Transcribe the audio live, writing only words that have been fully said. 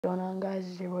What's going on, guys?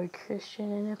 It's your boy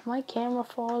Christian, and if my camera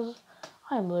falls,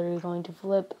 I'm literally going to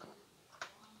flip.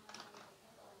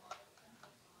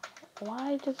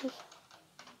 Why does this?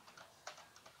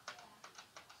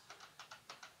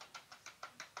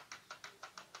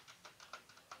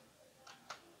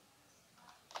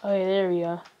 Okay, there we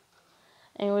go.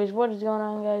 Anyways, what is going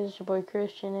on, guys? It's your boy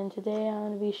Christian, and today I'm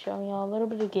going to be showing y'all a little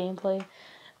bit of gameplay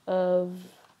of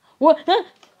a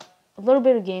little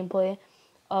bit of gameplay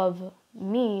of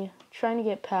me trying to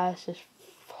get past this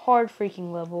hard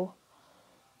freaking level.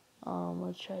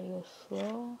 Let's try to go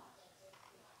slow.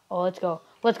 Oh, let's go.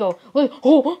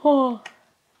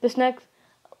 This next,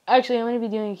 actually, I'm going to be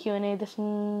doing a Q&A. This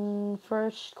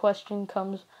first question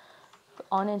comes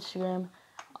on Instagram.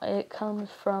 It comes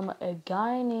from a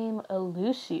guy named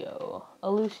Alucio.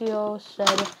 Alucio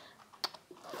said,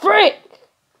 "Frick!"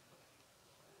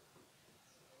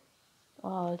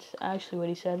 Oh, it's actually what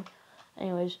he said.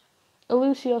 Anyways,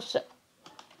 Alucio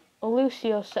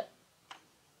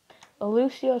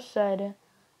said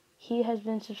he has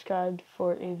been subscribed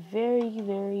for a very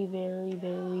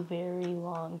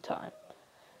long time.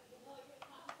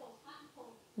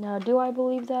 Now, do I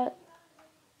believe that?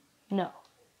 No.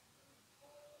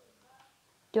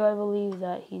 Do I believe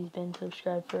that he's been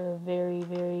subscribed for a very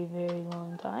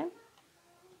long time?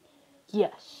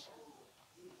 Yes.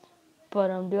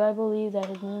 But do I believe that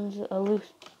his name's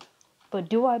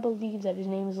do I believe that his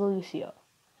name is Lucio?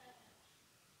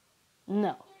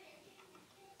 No.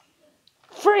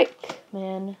 Frick,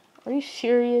 man. Are you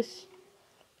serious?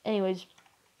 Anyways,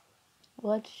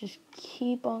 let's just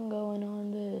keep on going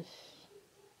on this.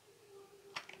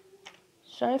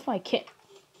 Sorry if my kid.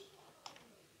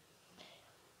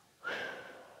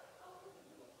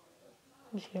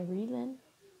 I'm just gonna breathe in.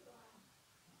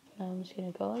 Now I'm just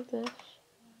gonna go like this.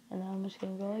 And now I'm just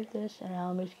gonna go like this. And now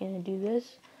I'm just gonna do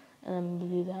this. And I'm gonna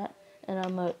do that. And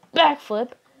I'm gonna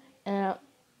backflip. And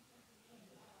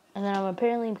then I'm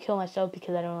apparently kill myself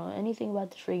because I don't know anything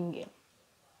about this freaking game.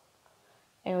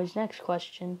 Anyways, next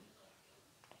question.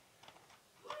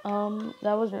 That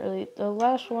wasn't really the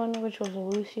last one, which was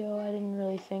Lucio. I didn't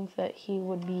really think that he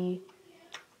would be.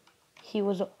 He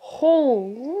was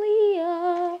holy.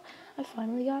 I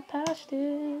finally got past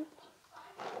it.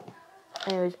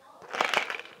 Anyways,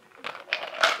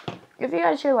 if you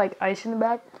guys hear like ice in the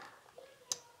back,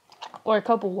 or a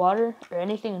cup of water, or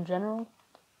anything in general,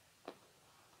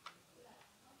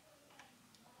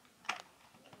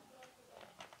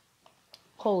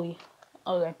 holy.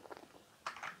 Okay.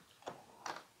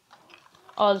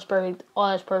 Oh, that's perfect. Oh,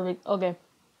 that's perfect. Okay.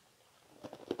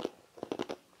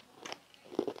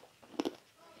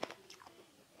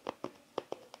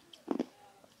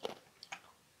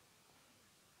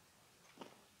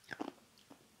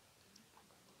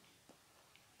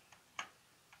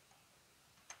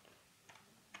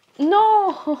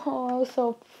 No! I was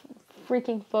so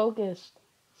freaking focused.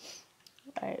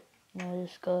 Alright, now I'll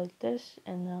just go like this,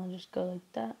 and then I'll just go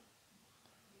like that.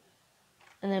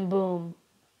 And then boom,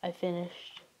 I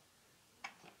finished.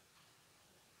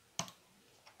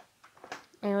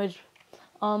 Anyways,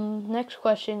 next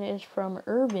question is from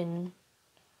Irvin.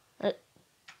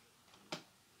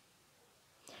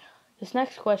 This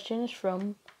next question is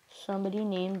from somebody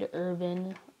named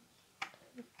Irvin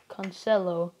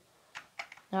Cancelo.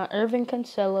 Now, Irvin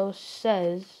Cancelo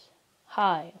says,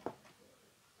 "Hi.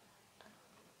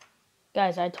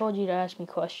 Guys, I told you to ask me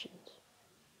questions."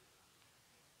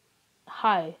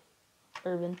 Hi,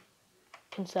 Irvin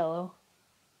Cancelo.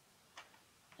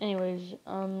 Anyways,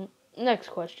 next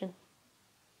question.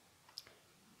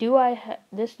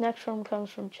 This next one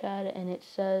comes from Chad, and it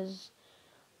says,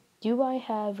 "Do I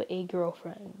have a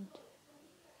girlfriend?"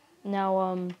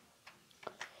 Now,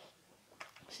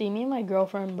 see, me and my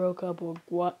girlfriend broke up a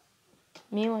while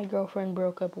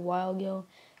ago,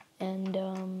 and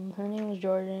her name was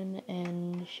Jordan,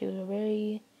 and she was a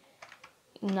very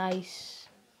nice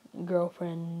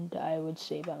girlfriend, I would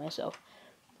say by myself.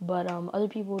 But other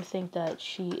people would think that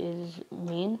she is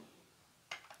mean.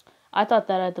 I thought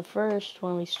that at the first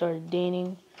when we started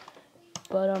dating.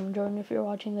 But Jordan, if you're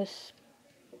watching this,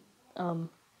 hopefully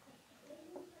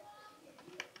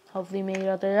you made it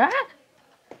out there.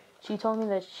 She told me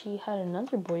that she had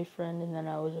another boyfriend and then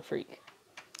I was a freak.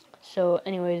 So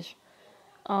anyways,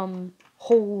 yeah,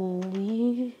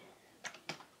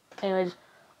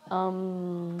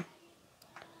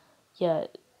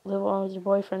 live on with your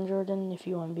boyfriend, Jordan. If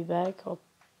you want to be back, I'll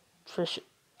for sure.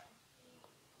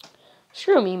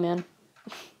 Screw me, man.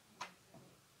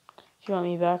 If you want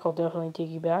me back, I'll definitely take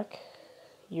you back.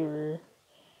 You're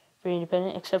very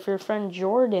independent, except for your friend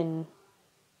Jordan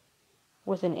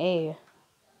with an A.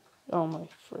 Oh my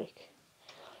freak.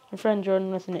 My friend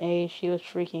Jordan with an A, she was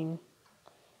freaking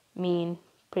mean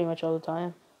pretty much all the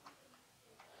time.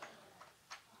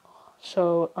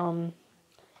 So,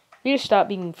 we just stopped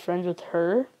being friends with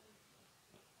her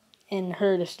and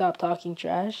her to stop talking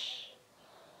trash.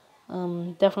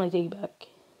 Definitely take it back.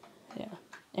 Yeah.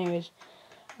 Anyways,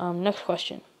 next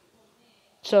question.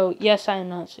 So, yes, I am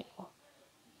not single.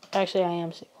 Actually, I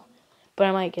am single. But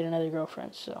I might get another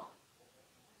girlfriend, so.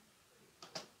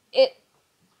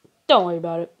 Don't worry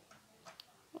about it.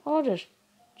 I'll just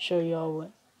show you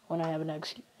all when I have an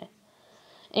next.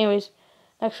 Anyways,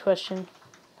 next question.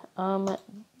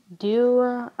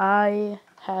 Do I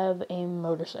have a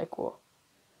motorcycle?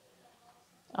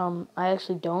 I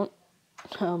actually don't.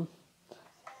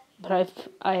 But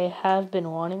I have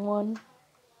been wanting one.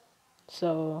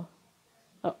 So,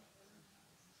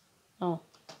 oh.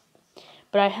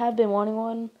 But I have been wanting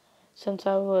one since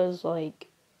I was like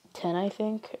 10, I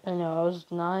think. Or no, I was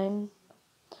 9.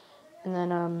 And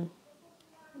then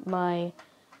my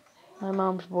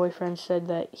mom's boyfriend said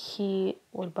that he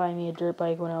would buy me a dirt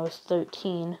bike when I was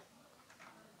 13.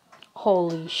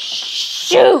 Holy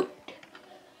shoot!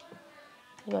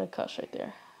 You got a cuss right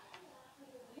there.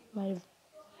 Might have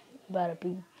about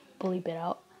to bleep it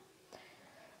out.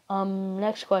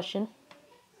 Next question.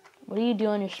 What do you do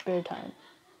in your spare time?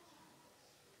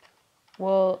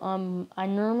 Well,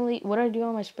 what I do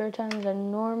on my spare time is I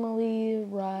normally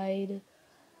ride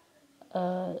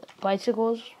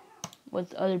bicycles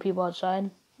with other people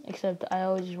outside, except I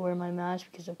always wear my mask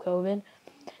because of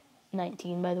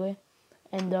COVID-19, by the way.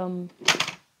 And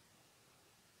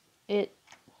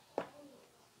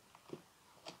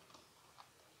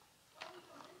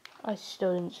I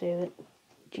still didn't save it.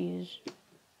 Jeez.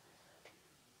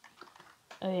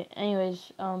 Okay,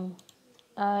 anyways,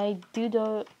 I do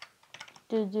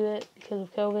it because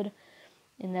of COVID,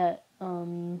 and that,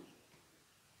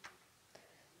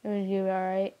 it was do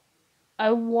alright.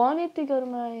 I wanted to go to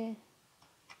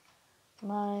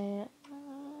my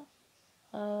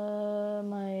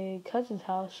cousin's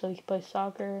house so he could play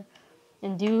soccer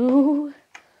and do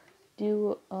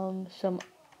some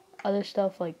other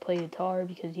stuff like play guitar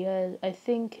because I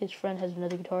think his friend has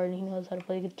another guitar and he knows how to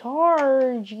play guitar.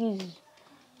 Jeez.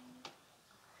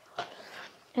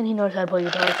 And he knows how to play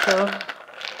guitar, so.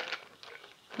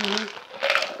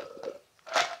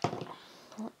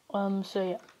 So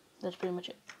yeah, that's pretty much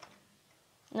it.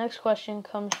 Next question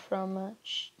comes from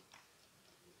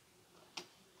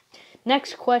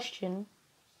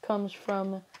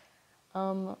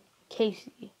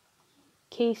Casey.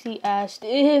 Casey asked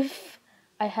if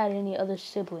I had any other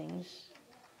siblings.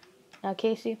 Now,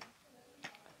 Casey,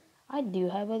 I do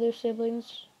have other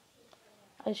siblings.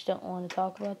 I just don't want to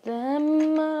talk about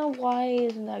them. Why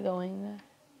isn't that going there?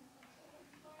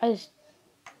 I just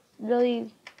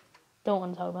really don't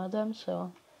want to talk about them,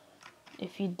 so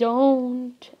if you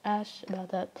don't ask about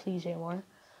that, please say more.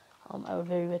 I would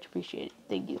very much appreciate it.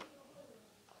 Thank you.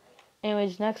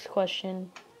 Anyways, next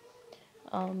question.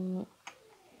 I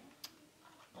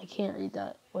can't read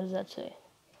that. What does that say?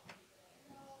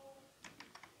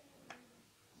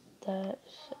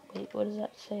 Wait, what does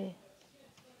that say?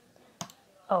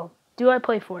 Oh, do I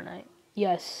play Fortnite?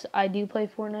 Yes, I do play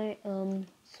Fortnite.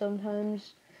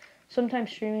 Sometimes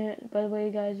stream it. By the way,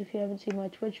 guys, if you haven't seen my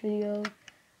Twitch video,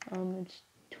 it's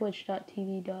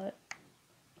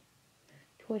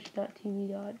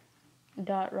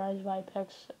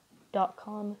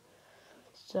twitch.tv.risevipex.com.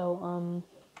 So,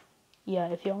 yeah,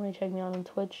 if you want to check me out on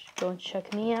Twitch, go and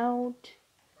check me out.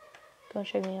 Go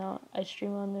check me out. I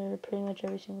stream on there pretty much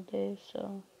every single day,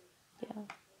 so, yeah.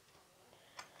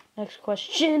 Next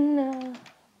question.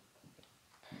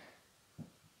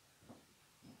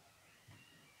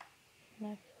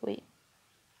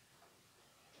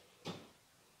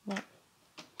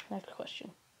 Next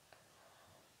question.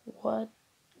 What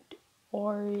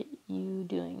are you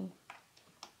doing?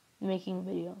 Making a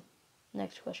video.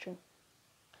 Next question.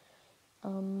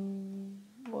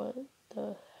 What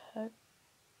the heck?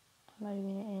 I'm not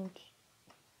even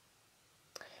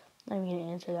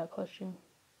gonna answer that question.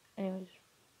 Anyways,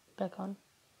 back on.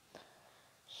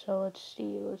 So let's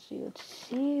see,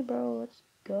 bro. Let's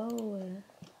go.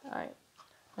 Alright.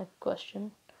 Next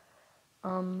question.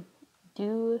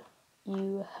 Do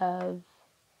you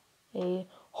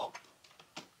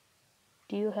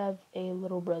have a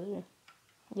little brother?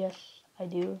 Yes, I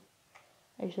do.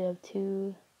 I actually have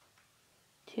two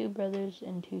brothers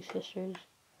and 2 sisters.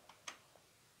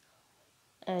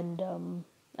 And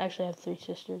actually I have 3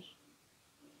 sisters.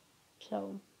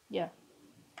 So, yeah.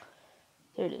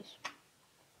 There it is.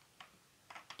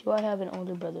 Do I have an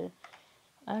older brother?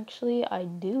 Actually, I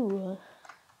do.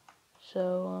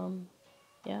 So,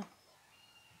 yeah.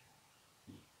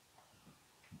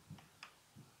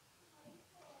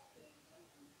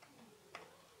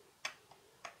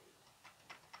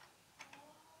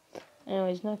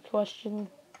 Anyways, next question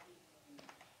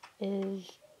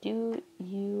is, do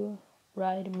you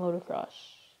ride motocross?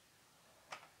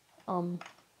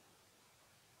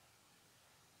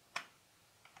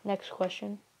 Next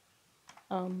question.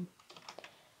 Do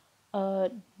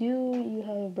you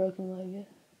have a broken leg?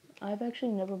 I've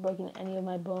actually never broken any of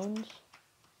my bones.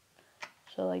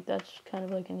 So, like, that's kind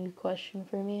of like a new question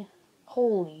for me.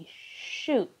 Holy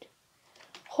shoot.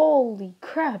 Holy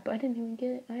crap, I didn't even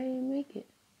get it. I didn't even make it.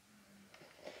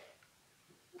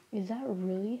 Is that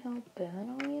really how bad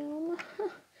I am?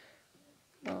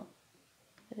 Oh,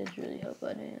 it is really how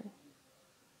bad I am.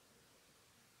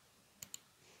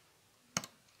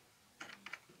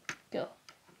 Go.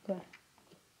 Go.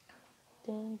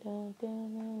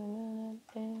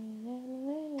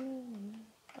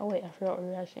 Oh wait, I forgot we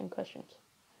were asking questions.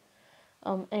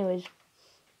 Anyways.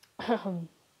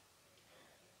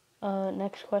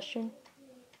 Next question.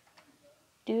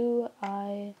 Do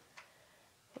I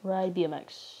ride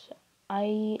BMX?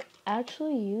 I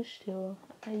actually used to.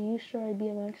 I used to ride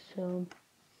BMX, so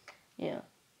yeah,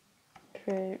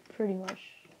 pretty much.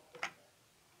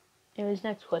 Anyways,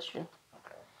 next question.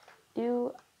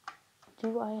 Do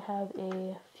I have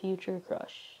a future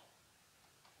crush?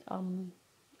 I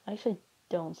actually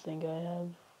don't think I have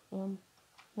one.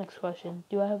 Next question.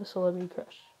 Do I have a celebrity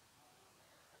crush?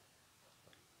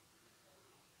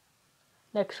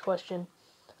 Next question.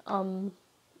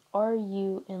 Are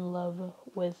you in love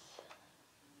with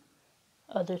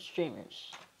other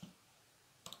streamers?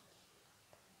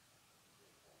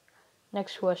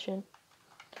 Next question.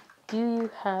 Do you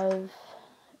have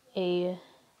a...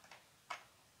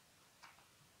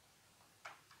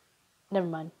 Never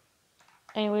mind.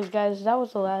 Anyways, guys, that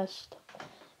was the last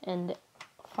and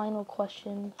final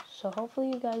question. So hopefully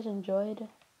you guys enjoyed.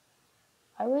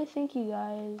 I really thank you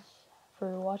guys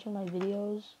for watching my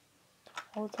videos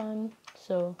all the time.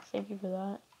 So thank you for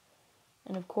that.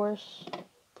 And of course,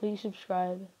 please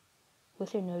subscribe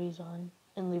with your noties on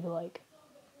and leave a like.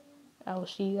 I will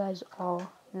see you guys all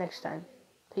next time.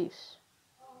 Peace.